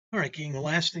All right, gang, the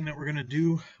last thing that we're going to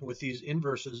do with these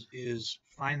inverses is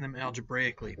find them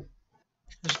algebraically.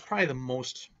 This is probably the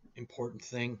most important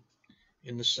thing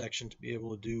in this section to be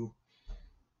able to do.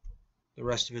 The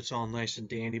rest of it's all nice and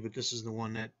dandy, but this is the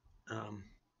one that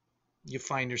you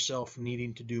find yourself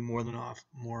needing to do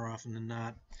more often than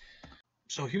not.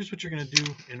 So here's what you're going to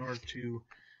do in order to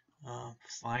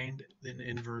find an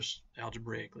inverse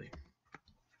algebraically.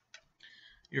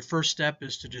 Your first step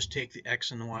is to just take the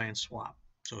x and the y and swap.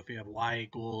 So if you have y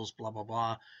equals blah, blah,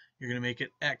 blah, you're going to make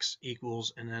it x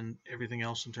equals and then everything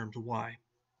else in terms of y.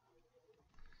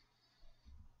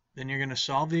 Then you're going to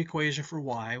solve the equation for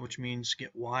y, which means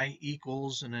get y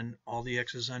equals and then all the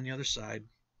x's on the other side.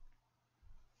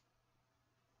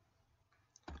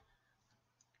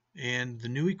 And the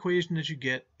new equation that you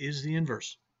get is the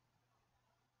inverse.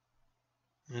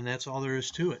 And that's all there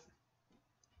is to it.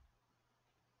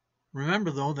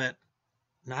 Remember, though, that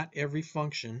not every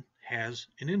function has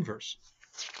an inverse.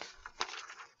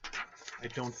 I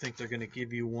don't think they're going to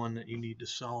give you one that you need to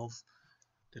solve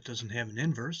that doesn't have an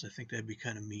inverse. I think that'd be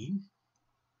kind of mean.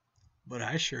 But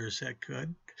I sure as heck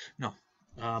could. No.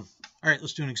 All right,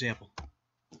 let's do an example.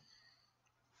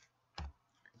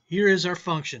 Here is our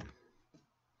function.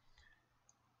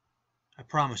 I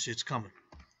promise you it's coming.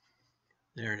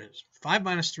 There it is. 5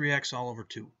 minus 3x all over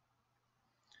 2.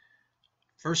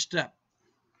 First step.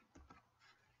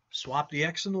 Swap the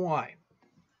x and the y.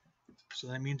 So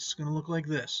that means it's going to look like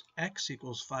this. X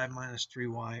equals 5 minus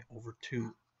 3y over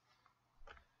 2.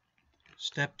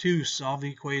 Step 2, solve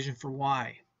the equation for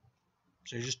y.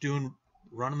 So you're just doing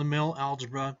run-of-the-mill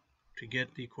algebra to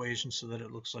get the equation so that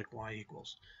it looks like y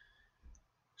equals.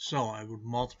 So I would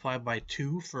multiply by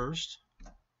 2 first.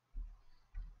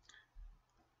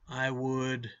 I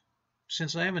would,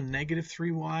 since I have a negative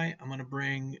 3y, I'm going to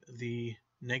bring the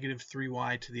negative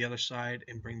 3y to the other side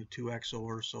and bring the 2x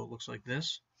over so it looks like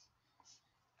this.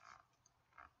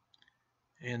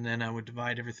 And then I would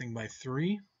divide everything by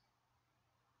 3.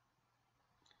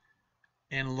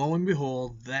 And lo and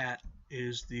behold, that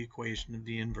is the equation of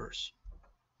the inverse.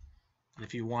 And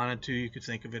if you wanted to, you could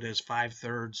think of it as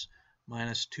 5/3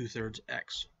 minus 2/3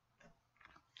 x.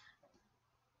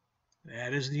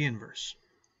 That is the inverse.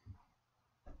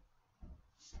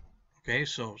 Okay,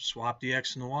 so swap the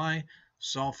x and the y,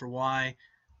 solve for y.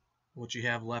 What you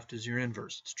have left is your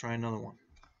inverse. Let's try another one.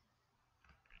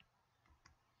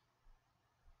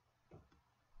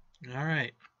 All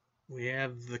right, we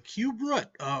have the cube root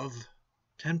of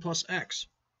 10 plus x.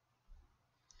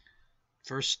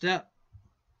 First step,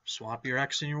 swap your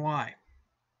x and your y.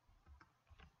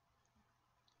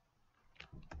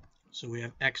 So we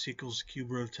have x equals the cube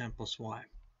root of 10 plus y.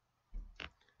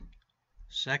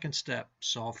 Second step,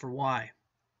 solve for y.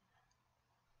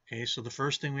 Okay, so the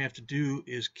first thing we have to do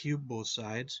is cube both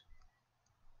sides.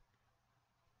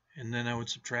 And then I would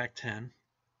subtract 10.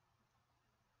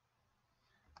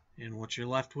 And what you're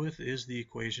left with is the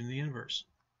equation of the inverse.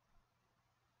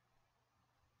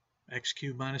 X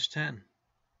cubed minus 10.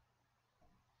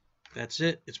 That's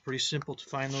it. It's pretty simple to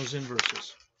find those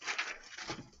inverses.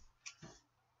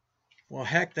 Well,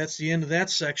 heck, that's the end of that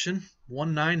section.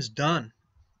 1/9's done.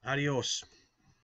 Adios.